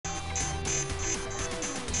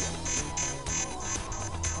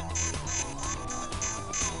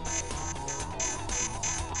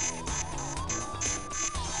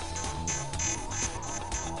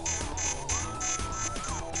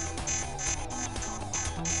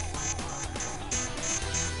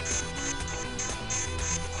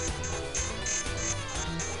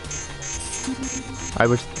I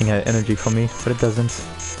wish the thing had energy for me, but it doesn't.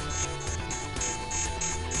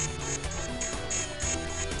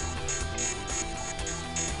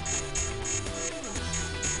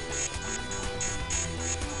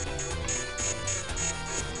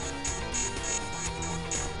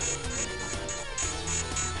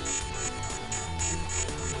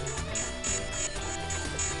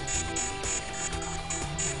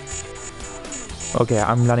 Okay,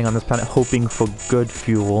 I'm landing on this planet hoping for good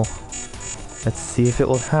fuel. Let's see if it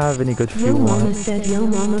will have any good fuel. Yo mama said yo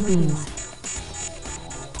mama beans.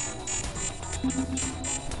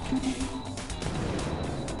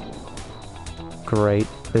 Great.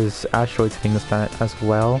 There's asteroids hitting this planet as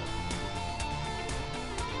well.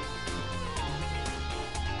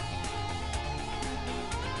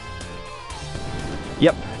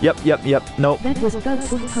 Yep. Nope. That was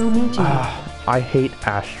Bugs with Homie G. I hate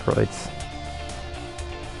asteroids.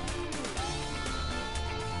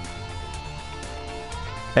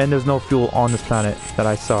 And there's no fuel on this planet that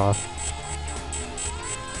I saw.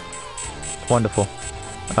 Wonderful.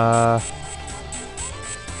 I'm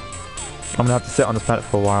gonna have to sit on this planet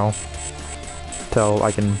for a while till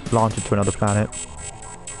I can launch it to another planet.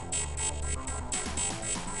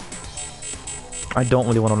 I don't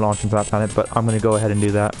really want to launch into that planet, but I'm gonna go ahead and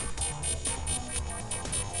do that.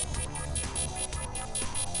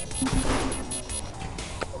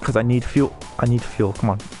 Because I need fuel.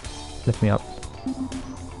 Come on. Lift me up.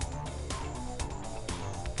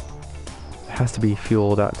 There has to be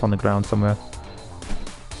fuel that's on the ground somewhere.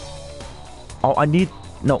 Oh, I need...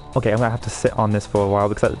 No, okay, I'm gonna have to sit on this for a while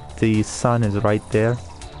because the sun is right there.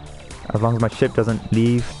 As long as my ship doesn't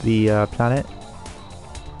leave the planet.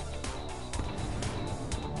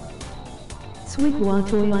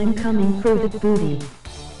 Sweetwater, I'm coming for the booty.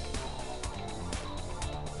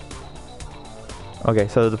 Okay,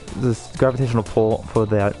 so this gravitational pull for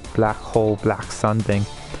that black hole, black sun thing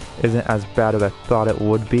isn't as bad as I thought it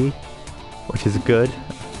would be, which is good.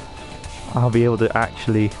 I'll be able to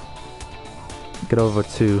actually get over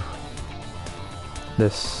to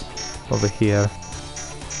this over here.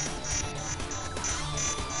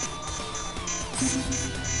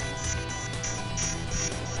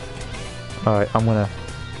 Alright, I'm gonna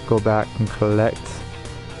go back and collect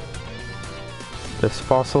this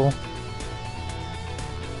fossil.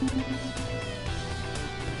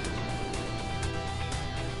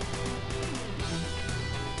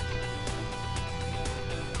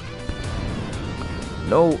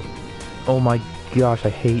 No! Oh my gosh, I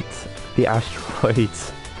hate the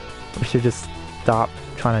asteroids. We should just stop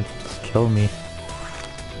trying to kill me.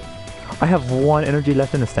 I have 1 energy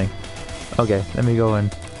left in this thing. Okay, let me go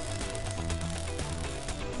in.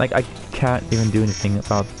 Like, I can't even do anything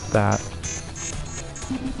about that.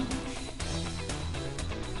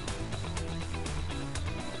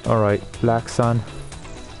 Alright, black sun.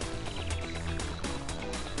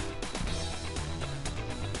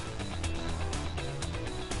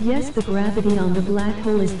 Yes, the gravity on the black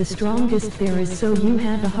hole is the strongest there is, so you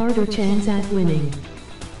have a harder chance at winning.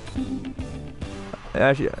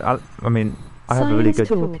 Actually, I mean, I have a really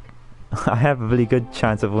good... I have a really good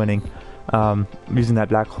chance of winning. Using that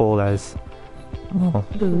black hole as... well,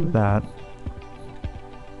 that.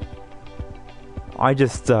 I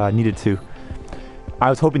just needed to... I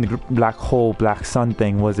was hoping the black hole, black sun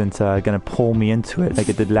thing wasn't gonna pull me into it like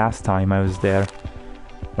it did last time I was there.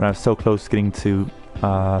 When I was so close to getting to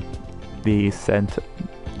the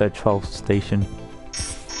 12th station.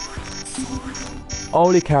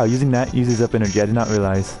 Holy cow, using that uses up energy, I did not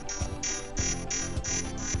realize.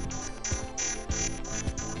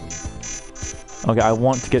 Okay, I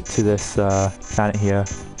want to get to this planet here.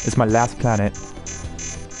 It's my last planet.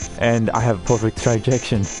 And I have perfect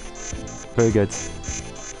trajectory. Very good.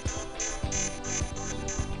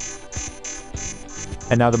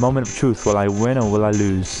 And now the moment of truth, will I win or will I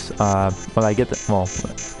lose? Will I get the... well...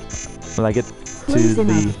 will I get to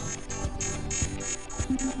the...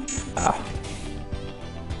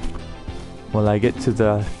 will I get to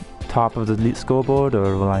the top of the elite scoreboard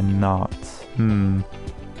or will I not? Who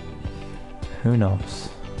knows?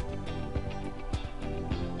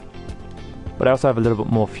 But I also have a little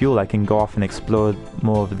bit more fuel. I can go off and explore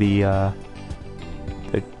more of the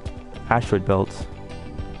asteroid belt.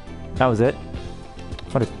 That was it.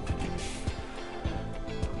 What is...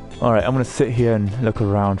 Alright, I'm gonna sit here and look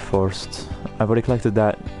around first. I've already collected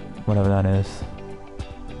that, whatever that is.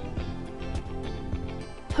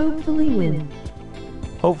 Hopefully win.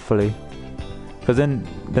 Hopefully. Because then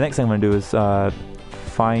the next thing I'm gonna do is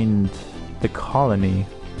find the colony,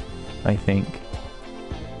 I think.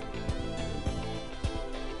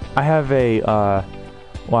 I have a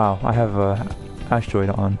wow, I have a asteroid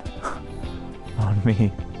on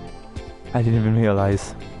me. I didn't even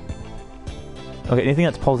realize. Okay, anything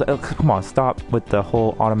that's pulsed. Oh, come on, stop with the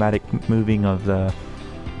whole automatic moving of the.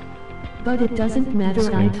 But it doesn't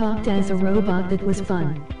matter, I talked as a robot, that was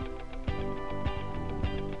fun.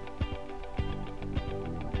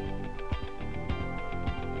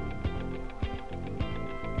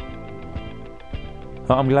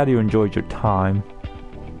 Oh, I'm glad you enjoyed your time.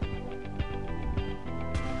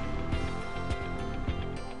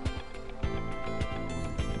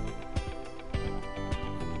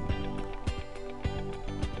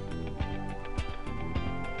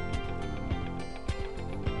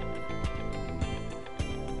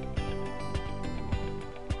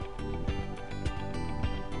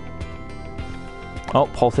 Oh,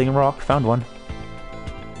 pulsating rock, found one.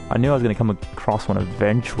 I knew I was going to come across one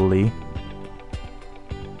eventually.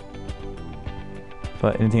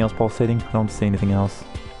 But anything else pulsating? I don't see anything else.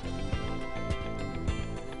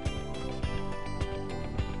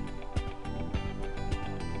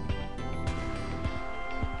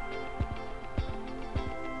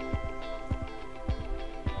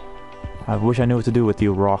 I wish I knew what to do with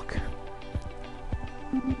you, rock.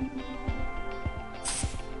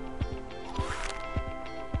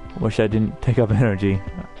 Wish I didn't take up energy.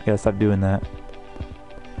 I gotta stop doing that.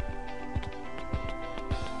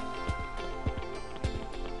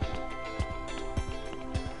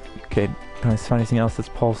 Okay, can I find anything else that's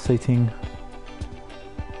pulsating?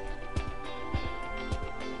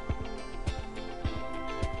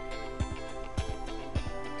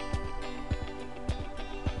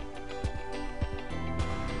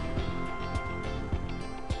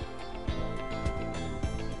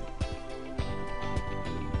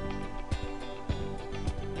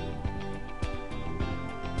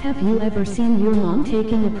 Have you ever seen your mom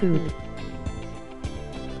taking a poop?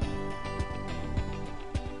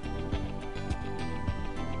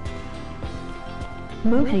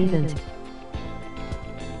 No, haven't.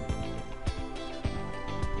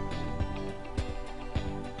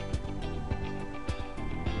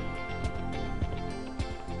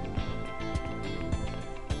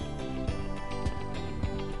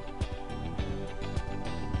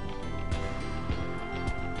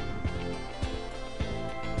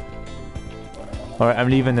 Alright, I'm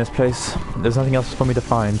leaving this place. There's nothing else for me to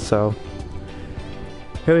find, so...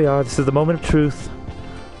 Here we are, this is the moment of truth.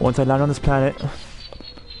 Once I land on this planet...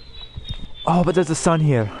 Oh, but there's a sun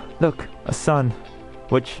here. Look, a sun.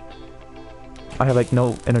 Which... I have like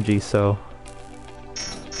no energy, so...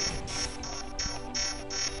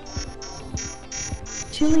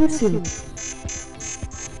 Chili soup.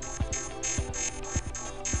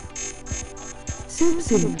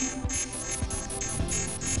 Soup.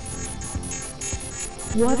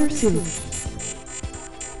 Water soup.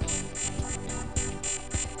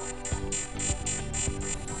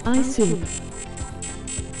 Ice soup.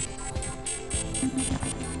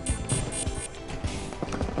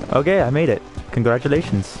 Okay, I made it.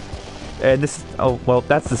 Congratulations. And this... Oh, well,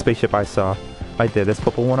 that's the spaceship I saw. Right there, this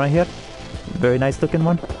purple one right here. Very nice looking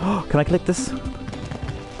one. Oh, can I click this?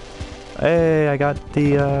 Hey, I got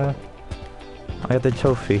the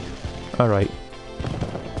trophy. Alright.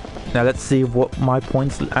 Now let's see what my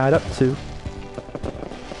points add up to.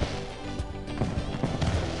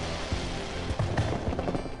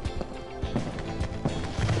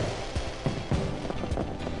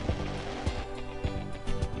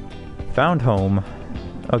 Found home.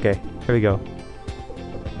 Okay, here we go.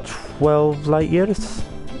 12 light years.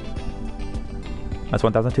 That's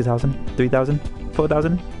 1,000, 2,000, 3,000,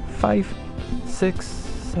 4,000, 5, 6,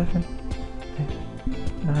 7,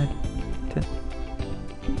 8, 9, 10.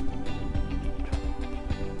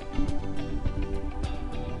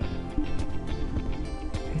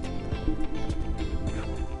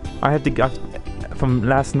 I had to from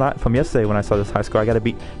last night, from yesterday when I saw this high score, I got to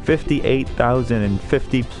beat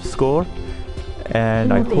 58,050 score,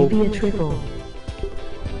 and I hope a triple.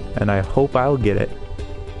 And I hope I'll get it.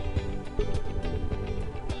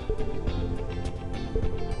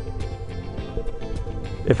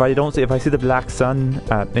 If I see the black sun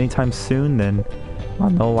anytime soon, then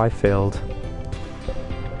I'll know I failed.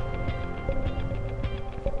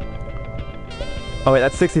 Oh wait,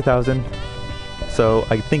 that's 60,000. So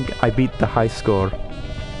I think I beat the high score.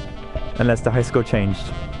 Unless the high score changed.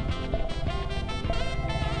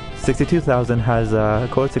 62,000 has a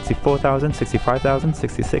code, 64,000, 65,000,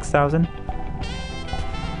 66,000.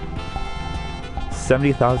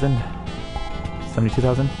 70,000.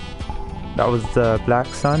 72,000. That was the black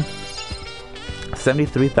sun.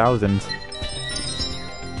 73,000.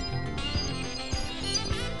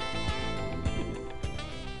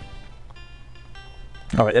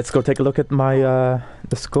 Alright, let's go take a look at my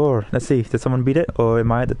the score. Let's see, did someone beat it or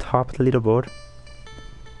am I at the top of the leaderboard?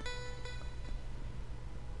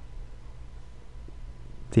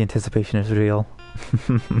 The anticipation is real.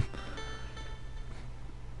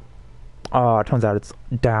 Oh, it turns out it's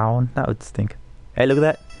down. That would stink. Hey, look at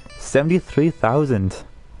that. 73,000.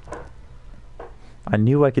 I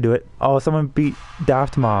knew I could do it. Oh, someone beat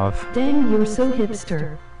Daft Marv. Dang, you're so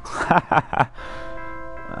hipster.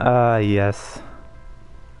 Yes.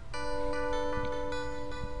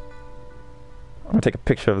 I'm gonna take a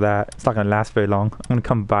picture of that. It's not gonna last very long. I'm gonna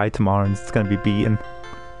come by tomorrow and it's gonna be beaten.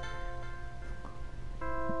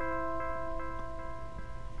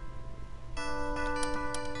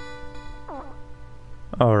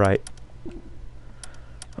 Alright.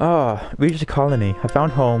 Oh, reach the colony. I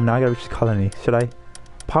found home, now I gotta reach the colony. Should I?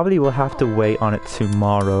 Probably will have to wait on it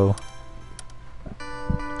tomorrow.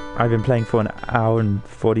 I've been playing for an hour and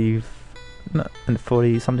 40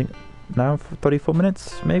 something now, 34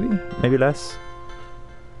 minutes maybe? Maybe less.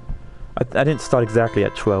 I didn't start exactly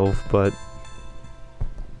at 12, but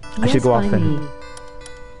I should go off and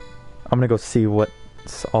I'm gonna go see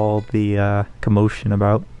what's all the commotion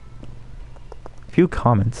about. Few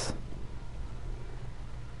comments.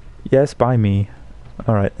 Yes, by me.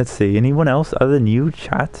 Alright, let's see. Anyone else other than you,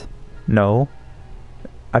 chat? No.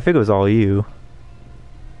 I figured it was all you.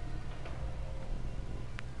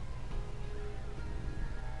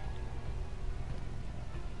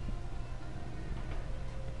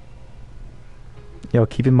 Yo,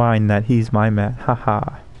 keep in mind that he's my man.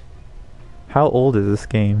 Haha. How old is this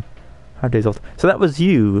game? How days old? So that was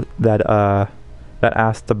you that that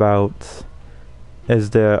asked about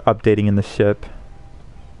is there updating in the ship,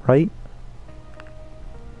 right?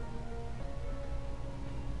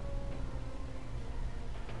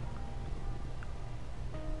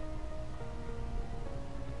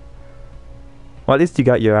 Well, at least you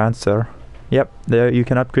got your answer. Yep, there you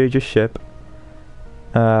can upgrade your ship.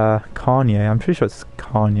 Kanye, I'm pretty sure it's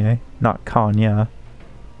Kanye, not Kanye.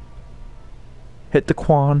 Hit the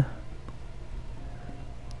Quan.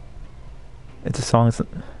 It's a song.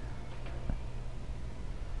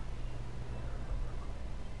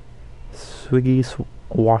 Swiggy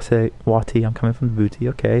Swati, I'm coming from the booty.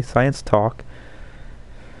 Okay, science talk.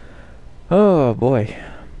 Oh boy.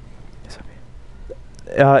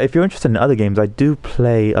 If you're interested in other games, I do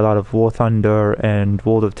play a lot of War Thunder and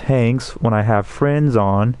World of Tanks when I have friends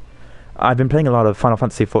on. I've been playing a lot of Final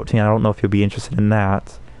Fantasy 14. I don't know if you'll be interested in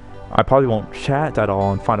that. I probably won't chat at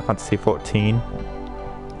all in Final Fantasy 14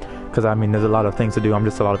 because I mean there's a lot of things to do.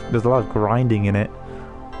 There's a lot of grinding in it.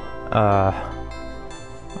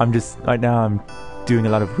 I'm just right now I'm doing a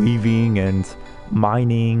lot of weaving and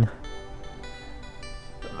mining.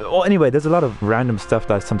 Well, anyway, there's a lot of random stuff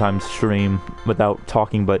that I sometimes stream without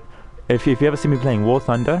talking, but if you ever see me playing War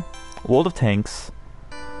Thunder, World of Tanks,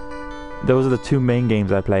 those are the two main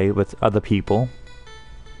games I play with other people.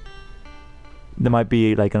 There might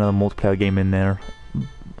be like another multiplayer game in there,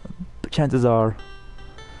 but chances are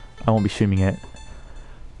I won't be streaming it.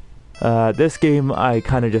 This game I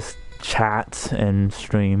kind of just chat and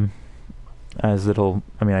stream as little.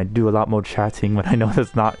 I mean, I do a lot more chatting when I know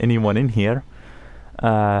there's not anyone in here.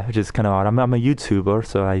 Which is kind of odd. I'm a YouTuber,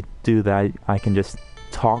 so I do that. I can just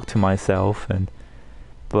talk to myself,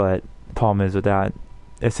 but the problem is with that,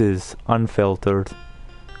 this is unfiltered,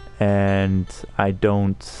 and I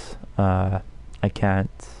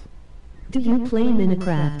can't. Do you play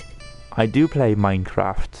Minecraft? I do play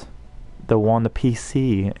Minecraft, the one on the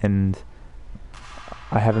PC, and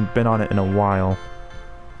I haven't been on it in a while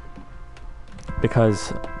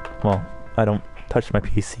because, well, I don't touch my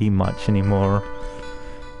PC much anymore.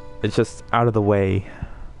 It's just out of the way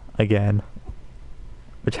again,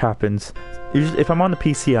 which happens. Usually, if I'm on the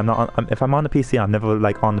PC, I'm not. If I'm on the PC, I'm never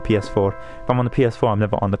like on the PS4. If I'm on the PS4, I'm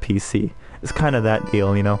never on the PC. It's kind of that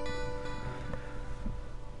deal, you know.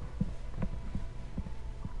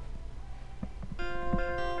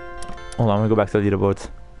 Hold on, I'm gonna go back to the leaderboards.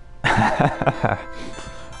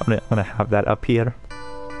 I'm gonna have that up here.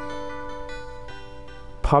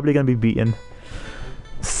 Probably gonna be beaten.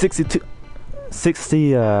 60,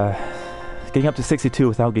 getting up to 62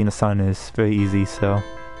 without getting the sun is very easy, so...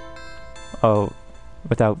 Oh,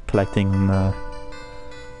 without collecting the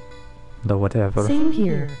whatever. Same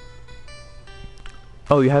here.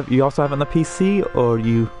 Oh, you also have it on the PC, or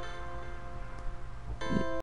you...